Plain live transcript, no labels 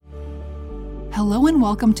Hello and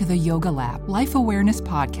welcome to the Yoga Lab Life Awareness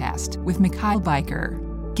Podcast with Mikhail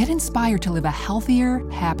Biker. Get inspired to live a healthier,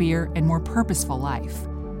 happier, and more purposeful life.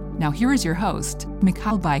 Now here is your host,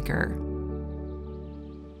 Mikhail Biker.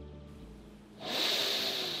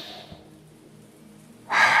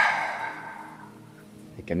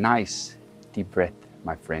 Take a nice deep breath,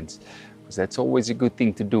 my friends, because that's always a good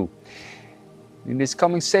thing to do. In this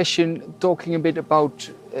coming session, talking a bit about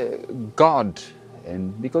God,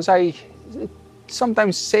 and because I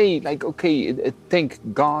sometimes say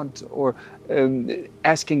thank God, or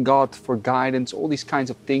asking God for guidance, all these kinds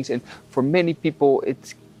of things, and for many people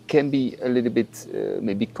it can be a little bit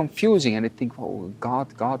maybe confusing, and they think, well,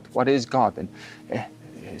 God, what is God? And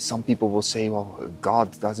some people will say, well,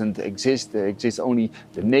 God doesn't exist, there exists only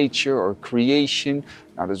the nature or creation.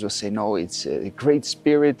 Others will say, no, it's a great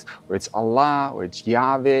spirit, or it's Allah, or it's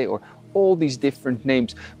Yahweh, or all these different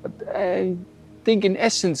names. But I think in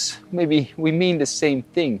essence, maybe we mean the same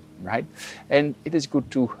thing, right? And it is good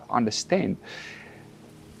to understand.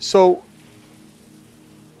 So,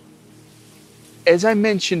 as I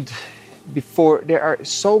mentioned before, there are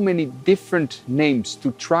so many different names to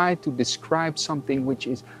try to describe something which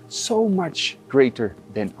is so much greater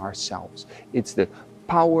than ourselves. It's the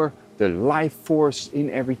power, the life force in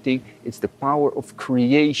everything. It's the power of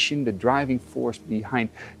creation, the driving force behind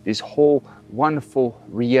this whole wonderful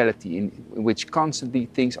reality in which constantly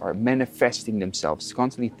things are manifesting themselves.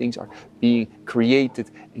 Constantly things are being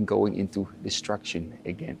created and going into destruction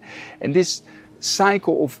again. And this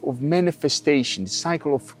cycle of manifestation, the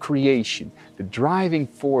cycle of creation, the driving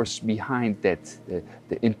force behind that,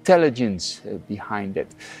 the intelligence behind that,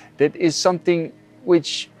 that is something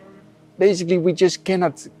which basically we just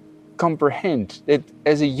cannot comprehend. That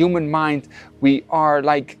as a human mind, we are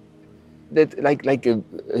like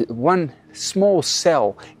one small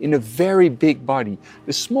cell in a very big body.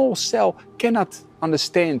 The small cell cannot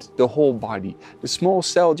understand the whole body. The small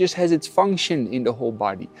cell just has its function in the whole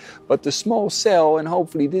body. But the small cell, and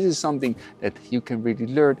hopefully this is something that you can really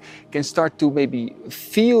learn, can start to maybe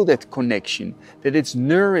feel that connection, that it's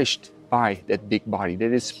nourished by that big body,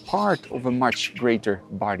 that it's part of a much greater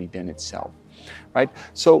body than itself, right?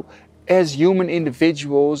 So as human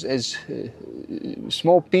individuals, as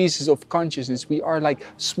small pieces of consciousness, we are like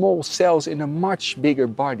small cells in a much bigger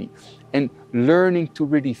body, and learning to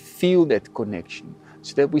really feel that connection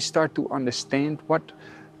so that we start to understand what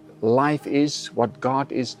life is, what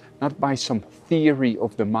God is, not by some theory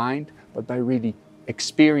of the mind, but by really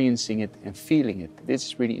experiencing it and feeling it. This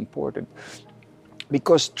is really important,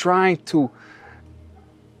 because trying to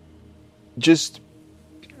just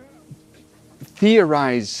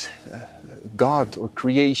theorize God or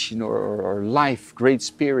creation or life, great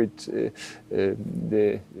spirit,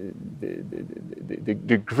 the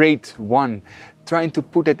great one, trying to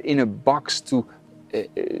put it in a box to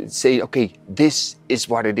say, okay, this is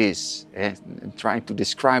what it is, and trying to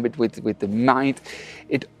describe it with the mind,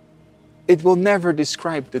 it will never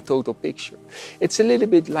describe the total picture. It's a little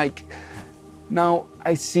bit like, now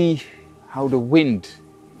I see how the wind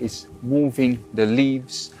is moving the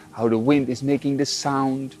leaves, how the wind is making the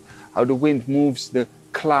sound, how the wind moves the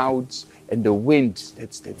clouds, and the wind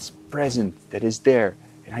that's present, that is there.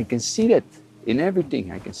 And I can see that in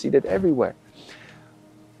everything, I can see that everywhere.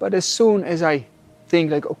 But as soon as I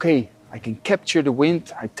think like, okay, I can capture the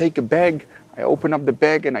wind, I take a bag, I open up the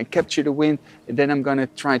bag and I capture the wind, and then I'm gonna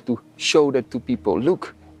try to show that to people.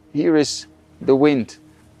 Look, here is the wind,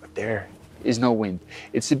 but there is no wind.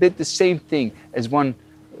 It's a bit the same thing as one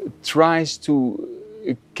tries to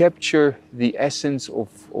capture the essence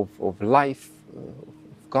of life,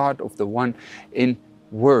 of God, of the one, in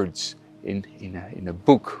words, in a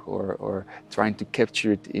book, or trying to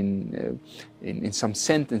capture it in some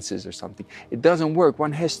sentences or something. It doesn't work.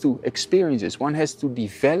 One has to experience this. One has to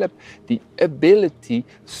develop the ability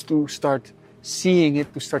to start seeing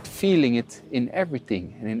it, to start feeling it in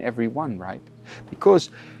everything and in everyone, right? Because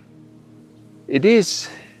it is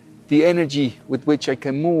the energy with which I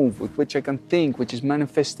can move, with which I can think, which is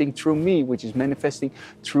manifesting through me, which is manifesting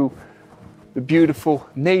through the beautiful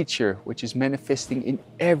nature, which is manifesting in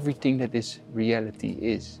everything that this reality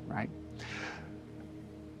is, right?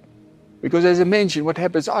 Because as I mentioned, what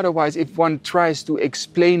happens otherwise, if one tries to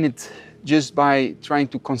explain it just by trying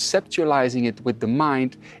to conceptualizing it with the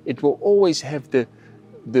mind, it will always have the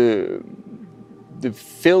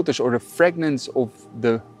filters or the fragments of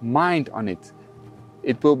the mind on it.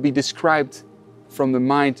 It will be described from the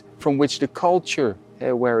mind from which the culture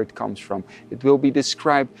where it comes from. It will be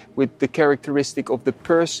described with the characteristic of the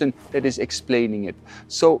person that is explaining it.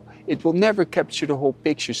 So it will never capture the whole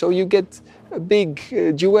picture. So you get a big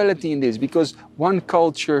duality in this, because one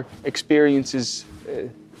culture experiences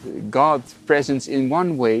God's presence in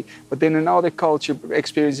one way, but then another culture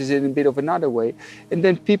experiences it in a bit of another way. And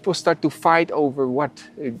then people start to fight over what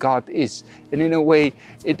God is. And in a way,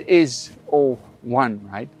 it is all one,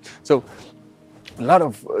 right? So a lot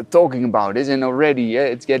of talking about this, and already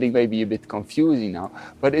it's getting maybe a bit confusing now,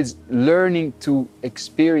 but it's learning to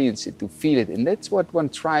experience it, to feel it. And that's what one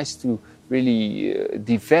tries to really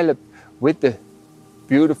develop with the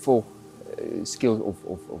beautiful skills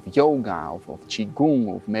of yoga, of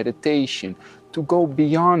qigong, of meditation, to go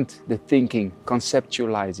beyond the thinking,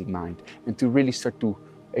 conceptualizing mind, and to really start to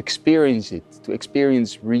experience it, to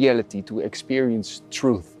experience reality, to experience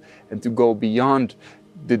truth, and to go beyond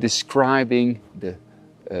the describing, the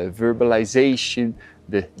verbalization,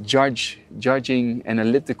 the judging,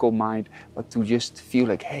 analytical mind, but to just feel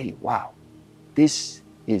like, hey, wow, this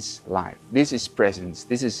is life, this is presence,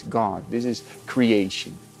 this is God, this is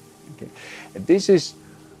creation. Okay. And this is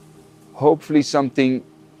hopefully something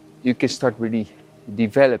you can start really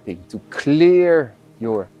developing, to clear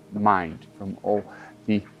your mind from all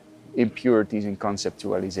the impurities and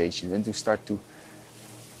conceptualizations, and to start to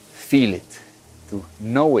feel it, to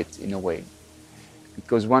know it in a way.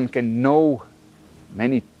 Because one can know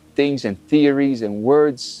many things and theories and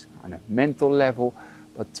words on a mental level,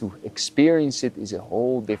 but to experience it is a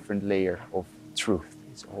whole different layer of truth.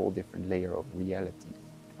 It's a whole different layer of reality.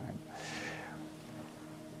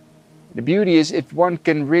 The beauty is, if one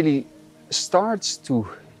can really starts to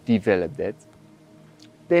develop that,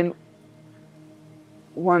 then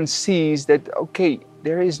one sees that, okay,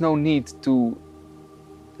 there is no need to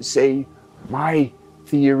say my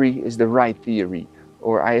theory is the right theory,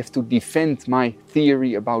 or I have to defend my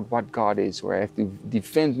theory about what God is, or I have to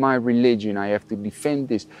defend my religion, I have to defend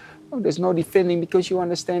this. No, there's no defending, because you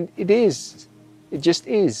understand it is. It just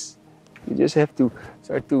is. You just have to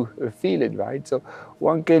start to feel it, right? So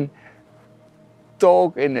one can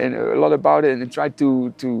talk and a lot about it, and try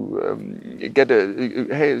to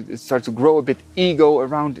start to grow a bit ego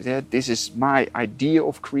around it. Yeah, this is my idea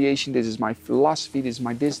of creation, this is my philosophy, this is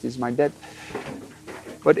my this is my that.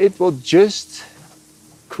 But it will just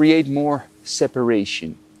create more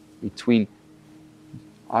separation between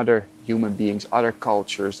other human beings, other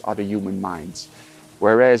cultures, other human minds.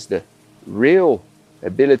 Whereas the real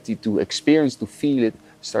ability to experience, to feel it,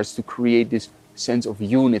 starts to create this sense of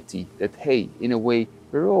unity, that, hey, in a way,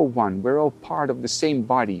 we're all one, we're all part of the same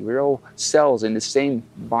body, we're all cells in the same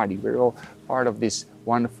body, we're all part of this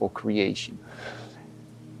wonderful creation.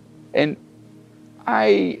 And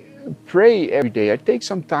I pray every day, I take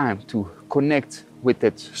some time to connect with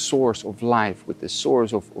that source of life, with the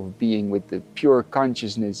source of being, with the pure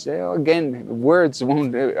consciousness. Again, words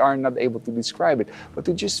are not able to describe it, but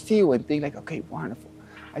to just feel and think like, okay, wonderful.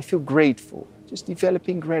 I feel grateful. Just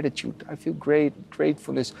developing gratitude. I feel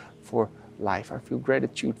gratefulness for life. I feel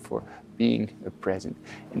gratitude for being present.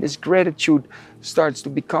 And this gratitude starts to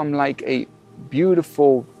become like a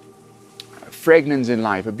beautiful fragrance in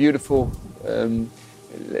life, a beautiful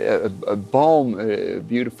a balm, a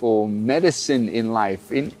beautiful medicine in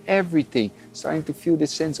life, in everything. Starting to feel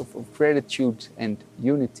this sense of gratitude and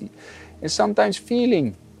unity. And sometimes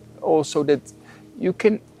feeling also that you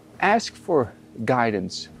can ask for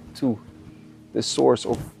guidance to the source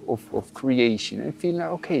of creation, and feeling like,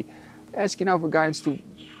 okay, asking out for guidance to,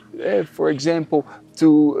 for example,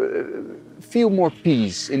 to feel more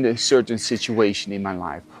peace in a certain situation in my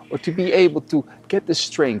life, or to be able to get the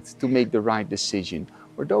strength to make the right decision,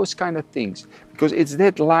 or those kind of things. Because it's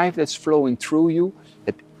that life that's flowing through you,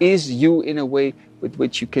 that is you in a way with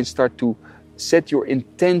which you can start to set your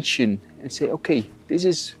intention and say, okay, this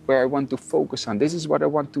is where I want to focus on, this is what I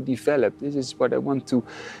want to develop, this is what I want to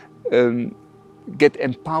get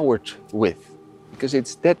empowered with. Because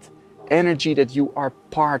it's that energy that you are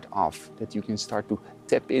part of, that you can start to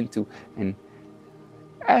tap into and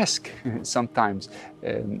ask sometimes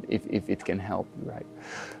if it can help you, right?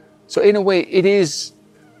 So in a way, it is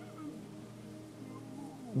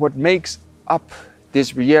what makes up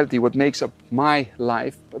this reality, what makes up my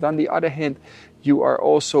life. But on the other hand, you are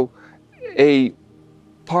also a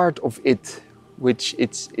part of it, which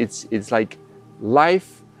it's like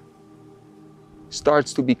life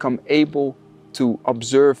starts to become able to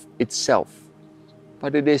observe itself,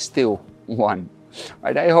 but it is still one.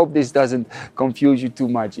 Right? I hope this doesn't confuse you too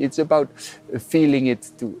much. It's about feeling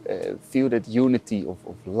it, to feel that unity of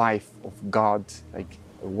life, of God, like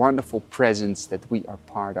a wonderful presence that we are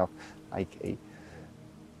part of, like a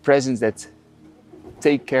presence that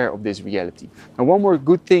take care of this reality. Now, one more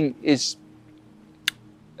good thing is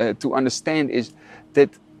to understand is that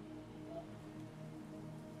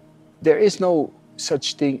there is no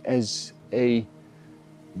such thing as a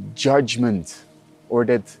judgment, or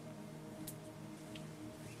that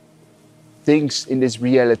things in this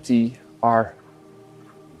reality are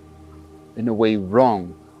in a way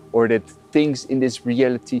wrong, or that things in this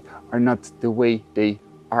reality are not the way they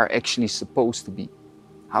are actually supposed to be.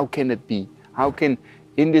 How can it be? How can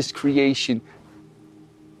in this creation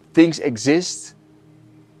things exist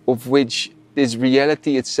of which this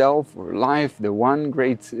reality itself, or life, the one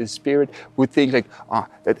great spirit, would think like,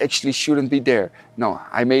 that actually shouldn't be there. No,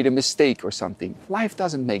 I made a mistake or something. Life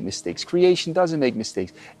doesn't make mistakes. Creation doesn't make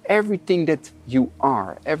mistakes. Everything that you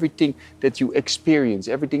are, everything that you experience,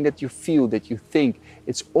 everything that you feel, that you think,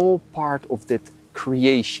 it's all part of that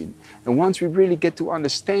creation. And once we really get to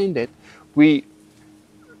understand that, we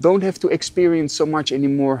don't have to experience so much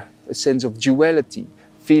anymore a sense of duality,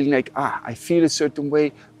 feeling like, I feel a certain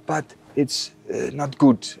way, but it's not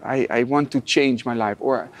good. I want to change my life.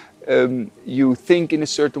 Or you think in a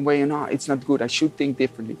certain way and it's not good. I should think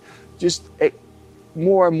differently. Just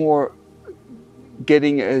more and more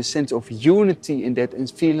getting a sense of unity in that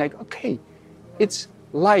and feeling like, okay, it's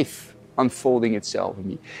life unfolding itself in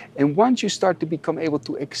me. And once you start to become able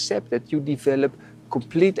to accept that, you develop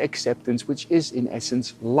complete acceptance, which is in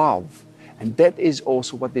essence love. And that is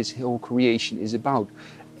also what this whole creation is about.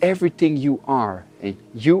 Everything you are, and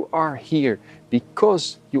you are here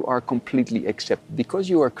because you are completely accepted, because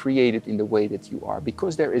you are created in the way that you are,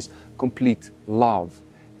 because there is complete love.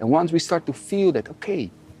 And once we start to feel that, okay,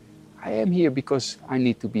 I am here because I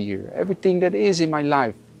need to be here. Everything that is in my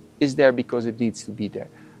life is there because it needs to be there.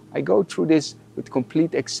 I go through this with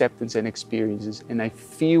complete acceptance and experiences, and I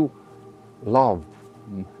feel loved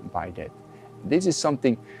by that. This is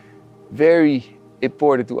something very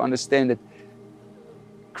important to understand, that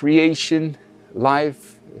creation,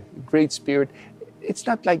 life, great spirit, it's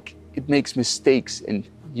not like it makes mistakes and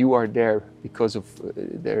you are there because of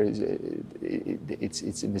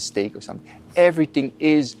it's a mistake or something. Everything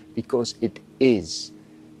is because it is.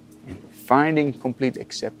 And finding complete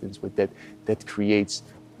acceptance with that, that creates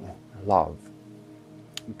love.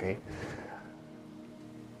 Okay?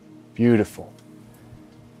 Beautiful.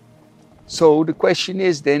 So the question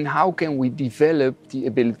is then, how can we develop the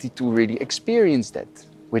ability to really experience that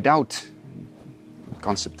without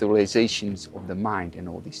conceptualizations of the mind and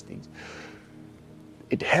all these things?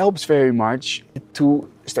 It helps very much to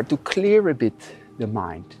start to clear a bit the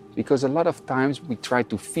mind, because a lot of times we try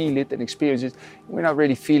to feel it and experience it. We're not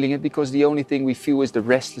really feeling it because the only thing we feel is the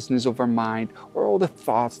restlessness of our mind, or all the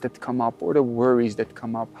thoughts that come up, or the worries that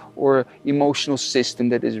come up, or emotional system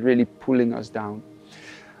that is really pulling us down.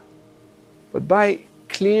 But by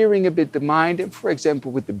clearing a bit the mind, and for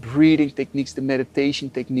example with the breathing techniques, the meditation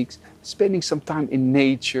techniques, spending some time in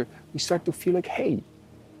nature, we start to feel like, hey,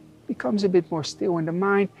 it becomes a bit more still in the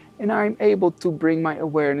mind, and I'm able to bring my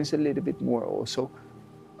awareness a little bit more also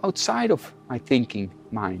outside of my thinking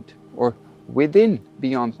mind, or within,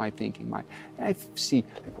 beyond my thinking mind. And I see,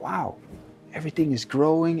 like, wow, everything is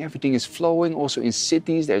growing, everything is flowing. Also in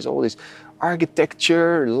cities, there's all this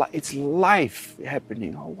architecture, it's life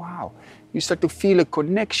happening. Oh, wow. You start to feel a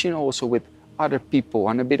connection also with other people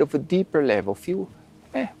on a bit of a deeper level. Feel,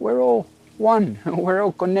 we're all one, we're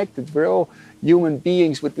all connected, we're all human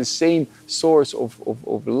beings with the same source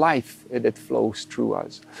of life that flows through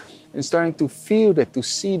us. And starting to feel that, to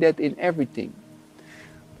see that in everything.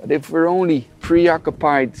 But if we're only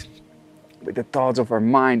preoccupied with the thoughts of our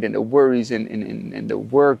mind and the worries and the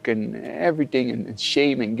work and everything, and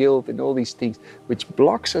shame and guilt and all these things, which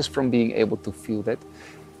blocks us from being able to feel that,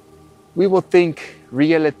 we will think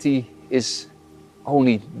reality is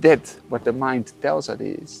only that, what the mind tells us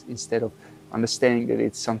it is, instead of understanding that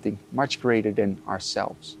it's something much greater than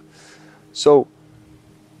ourselves. So,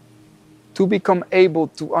 to become able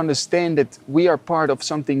to understand that we are part of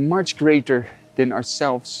something much greater than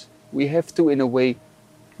ourselves, we have to, in a way,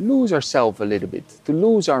 lose ourselves a little bit, to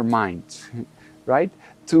lose our mind, right?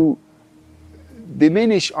 To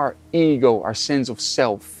diminish our ego, our sense of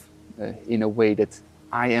self, in a way that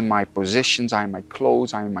I am my possessions, I am my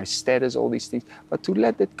clothes, I am my status, all these things. But to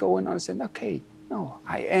let that go and understand, okay, no,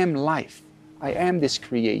 I am life. I am this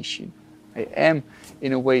creation. I am,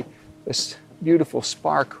 in a way, a beautiful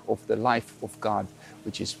spark of the life of God,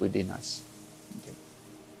 which is within us. Okay.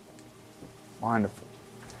 Wonderful.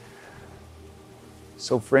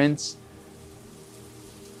 So friends,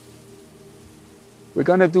 we're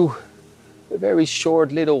going to do a very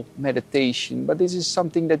short little meditation, but this is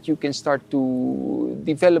something that you can start to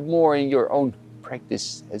develop more in your own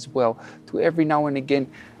practice as well, to every now and again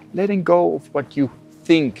letting go of what you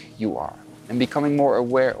think you are and becoming more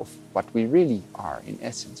aware of what we really are in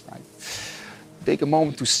essence, right? Take a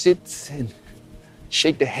moment to sit and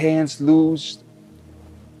shake the hands loose,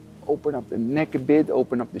 open up the neck a bit,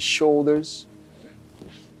 open up the shoulders.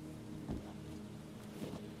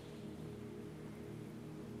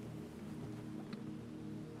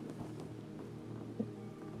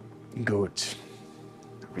 Good.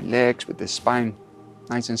 Relax with the spine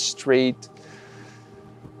nice and straight.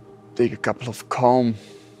 Take a couple of calm,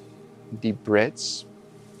 deep breaths.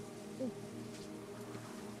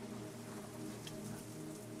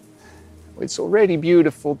 It's already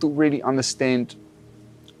beautiful to really understand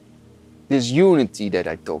this unity that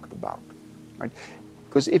I talked about, right?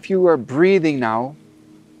 Because if you are breathing now,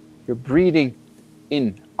 you're breathing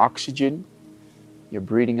in oxygen, you're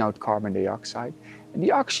breathing out carbon dioxide, and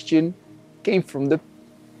the oxygen came from the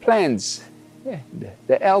plants,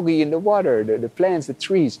 the algae in the water, the plants, the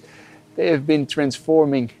trees. They have been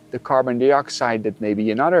transforming the carbon dioxide that maybe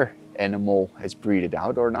another animal has breathed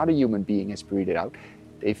out or another human being has breathed out.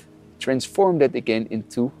 They've transformed that again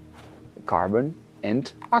into carbon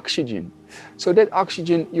and oxygen. So that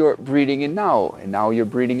oxygen you're breathing in now, and now you're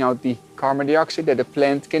breathing out the carbon dioxide that the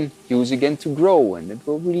plant can use again to grow, and it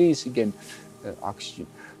will release again oxygen.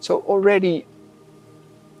 So already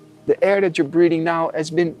the air that you're breathing now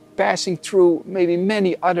has been passing through maybe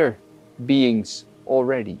many other beings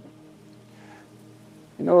already.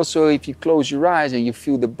 And also if you close your eyes and you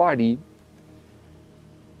feel the body,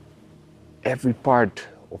 every part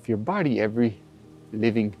of your body, every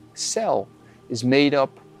living cell is made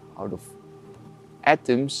up out of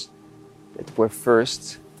atoms that were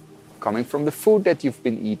first coming from the food that you've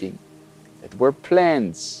been eating, that were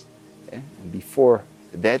plants. And before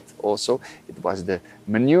that also it was the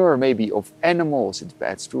manure maybe of animals, it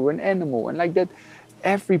passed through an animal, and like that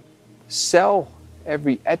every cell,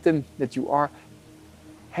 every atom that you are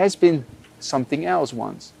has been something else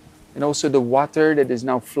once. And also the water that is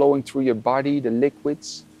now flowing through your body, the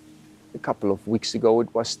liquids. A couple of weeks ago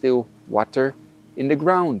it was still water in the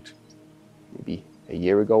ground. Maybe a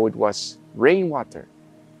year ago it was rainwater.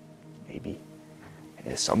 Maybe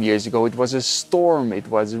some years ago it was a storm, it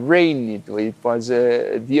was rain, it was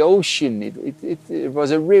the ocean, it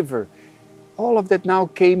was a river. All of that now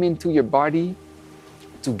came into your body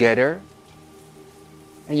together,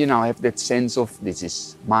 and you now have that sense of, this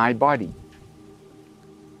is my body.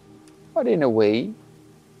 But in a way,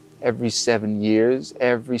 every 7 years,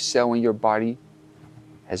 every cell in your body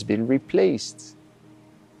has been replaced.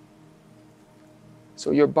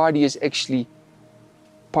 So your body is actually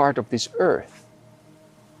part of this earth.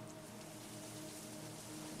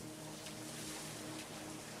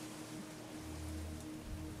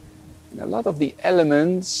 And a lot of the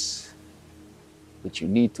elements which you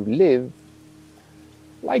need to live,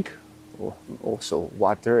 like also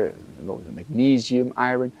water, magnesium,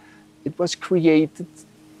 iron, it was created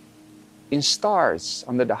in stars,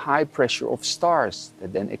 under the high pressure of stars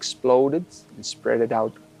that then exploded and spread it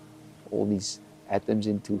out, all these atoms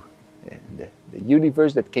into the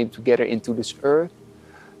universe that came together into this earth.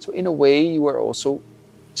 So in a way you are also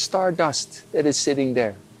stardust that is sitting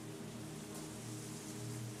there.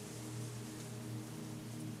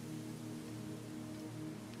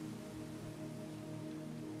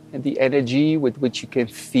 And the energy with which you can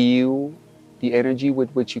feel, the energy with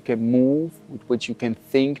which you can move, with which you can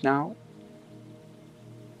think now,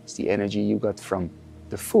 is the energy you got from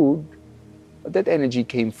the food, but that energy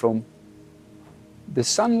came from the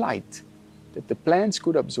sunlight that the plants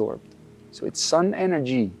could absorb. So it's sun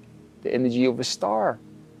energy, the energy of a star,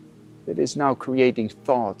 that is now creating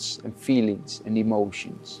thoughts and feelings and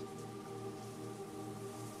emotions.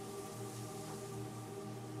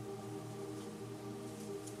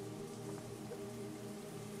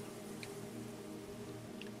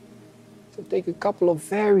 So take a couple of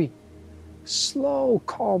very slow,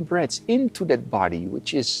 calm breaths into that body,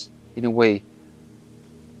 which is, in a way,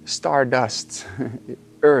 stardust,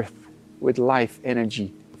 earth with life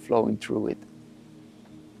energy flowing through it.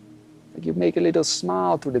 Like you make a little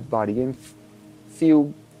smile to that body and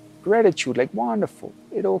feel gratitude, like wonderful.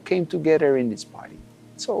 It all came together in this body.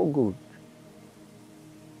 It's all good.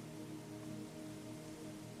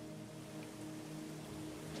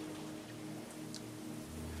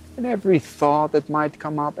 And every thought that might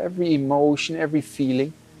come up, every emotion, every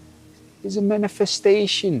feeling is a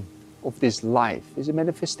manifestation of this life, is a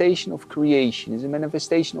manifestation of creation, is a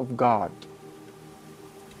manifestation of God.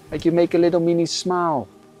 Like you make a little mini smile,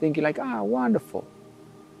 thinking like, ah, wonderful.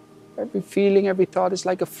 Every feeling, every thought is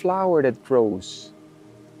like a flower that grows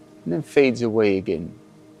and then fades away again.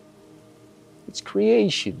 It's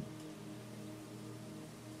creation.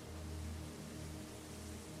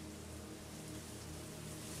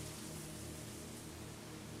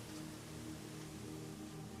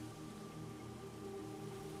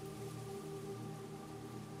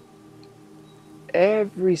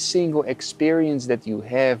 Every single experience that you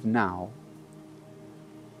have now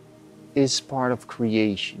is part of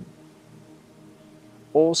creation.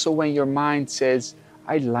 Also, when your mind says,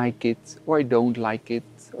 I like it, or I don't like it,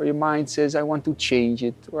 or your mind says, I want to change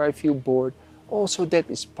it, or I feel bored, also that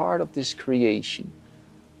is part of this creation.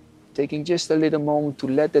 Taking just a little moment to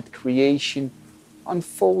let that creation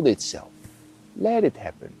unfold itself. Let it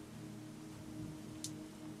happen.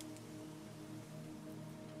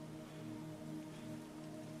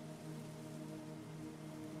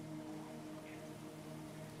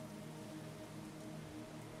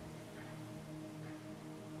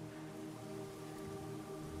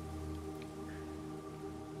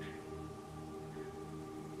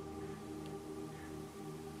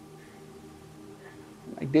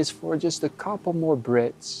 Like this for just a couple more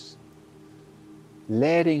breaths.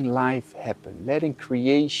 Letting life happen, letting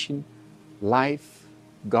creation, life,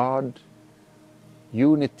 God,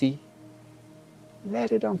 unity,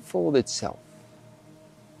 let it unfold itself.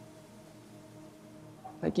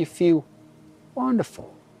 Like you feel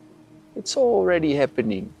wonderful. It's already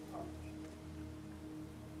happening.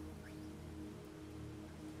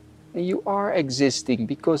 And you are existing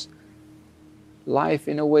because life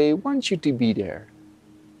in a way wants you to be there.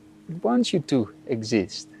 It wants you to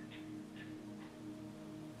exist.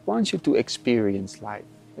 It wants you to experience life.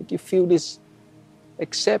 Like you feel this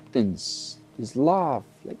acceptance, this love,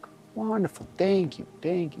 like wonderful, thank you,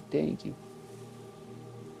 thank you, thank you.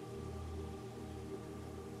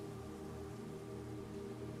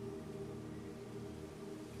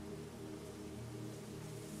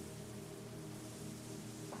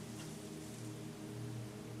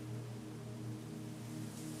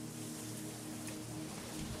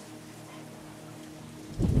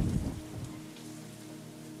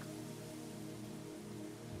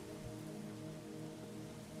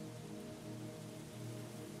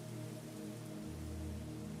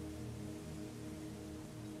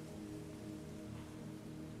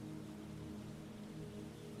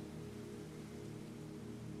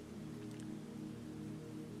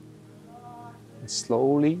 And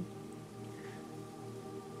slowly,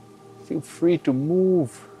 feel free to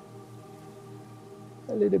move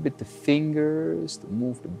a little bit the fingers, to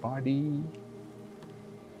move the body.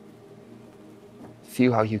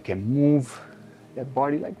 Feel how you can move that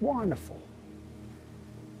body like wonderful.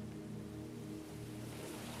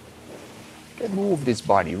 You can move this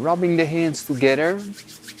body, rubbing the hands together,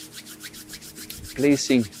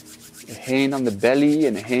 placing a hand on the belly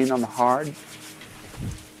and a hand on the heart.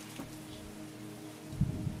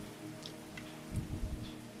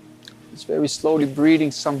 Just very slowly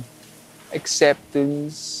breathing some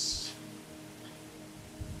acceptance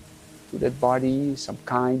to that body, some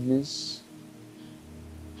kindness.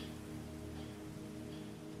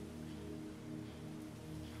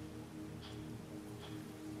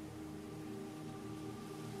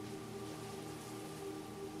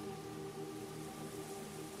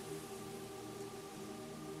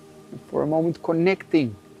 And for a moment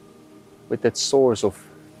connecting with that source of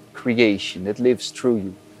creation that lives through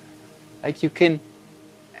you. Like you can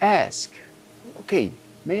ask, okay,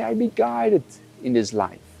 may I be guided in this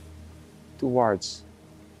life towards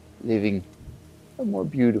living a more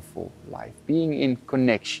beautiful life, being in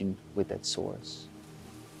connection with that source.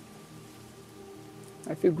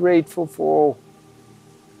 I feel grateful for all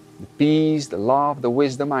the peace, the love, the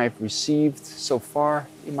wisdom I have received so far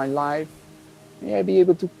in my life. May I be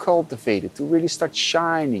able to cultivate it, to really start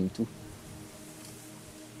shining, to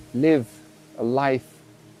live a life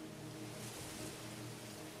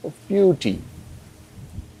of beauty,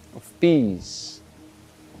 of peace,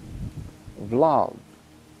 of love.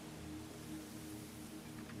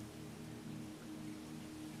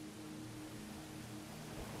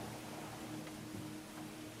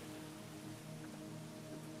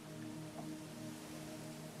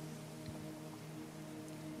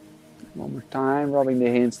 One more time, rubbing the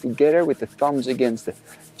hands together with the thumbs against the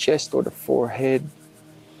chest or the forehead.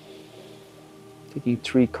 Taking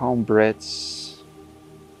 3 calm breaths.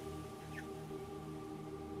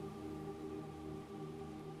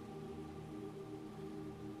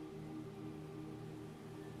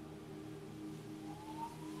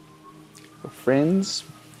 Friends,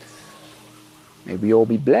 may we all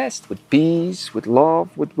be blessed with peace, with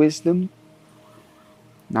love, with wisdom.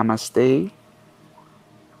 Namaste.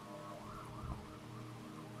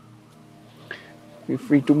 Feel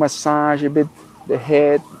free to massage a bit the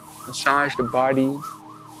head, Massage the body.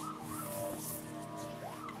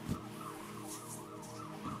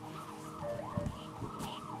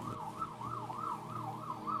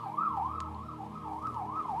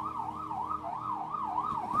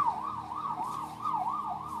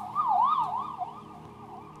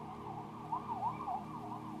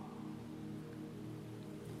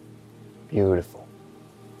 Beautiful.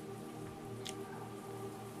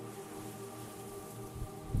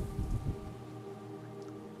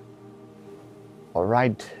 All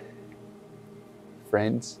right,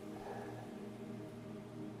 friends.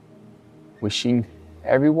 Wishing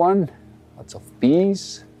everyone lots of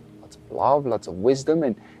peace, lots of love, lots of wisdom.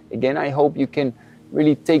 And again, I hope you can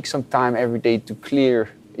really take some time every day to clear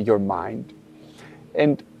your mind.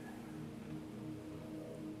 And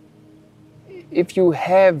if you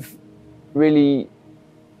have really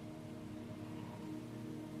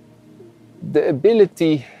the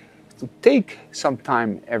ability to take some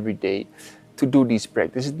time every day to do these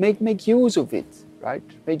practices, make use of it, right?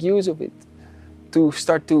 Make use of it to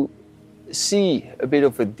start to see a bit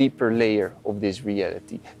of a deeper layer of this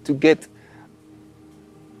reality, to get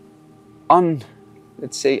unblinded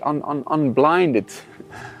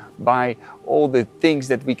by all the things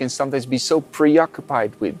that we can sometimes be so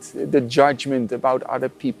preoccupied with, the judgment about other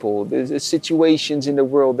people, the situations in the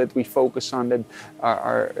world that we focus on that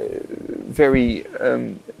are very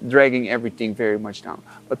dragging everything very much down.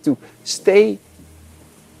 But to stay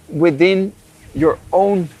within your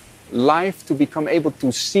own life, to become able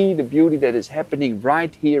to see the beauty that is happening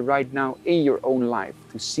right here, right now in your own life,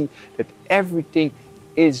 to see that everything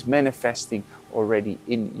is manifesting already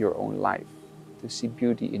in your own life, to see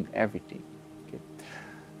beauty in everything. Okay.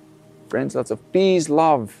 Friends, lots of peace,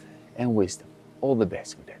 love, and wisdom. All the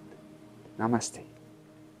best with that. Namaste.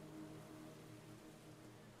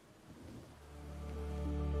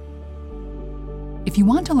 If you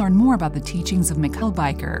want to learn more about the teachings of Michael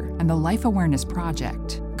Biker and the Life Awareness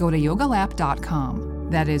Project, go to yogalap.com.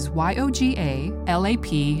 That is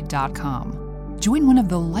yogalap.com. Join one of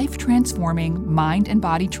the life-transforming mind and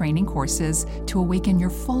body training courses to awaken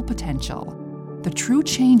your full potential. The true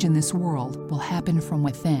change in this world will happen from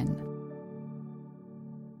within.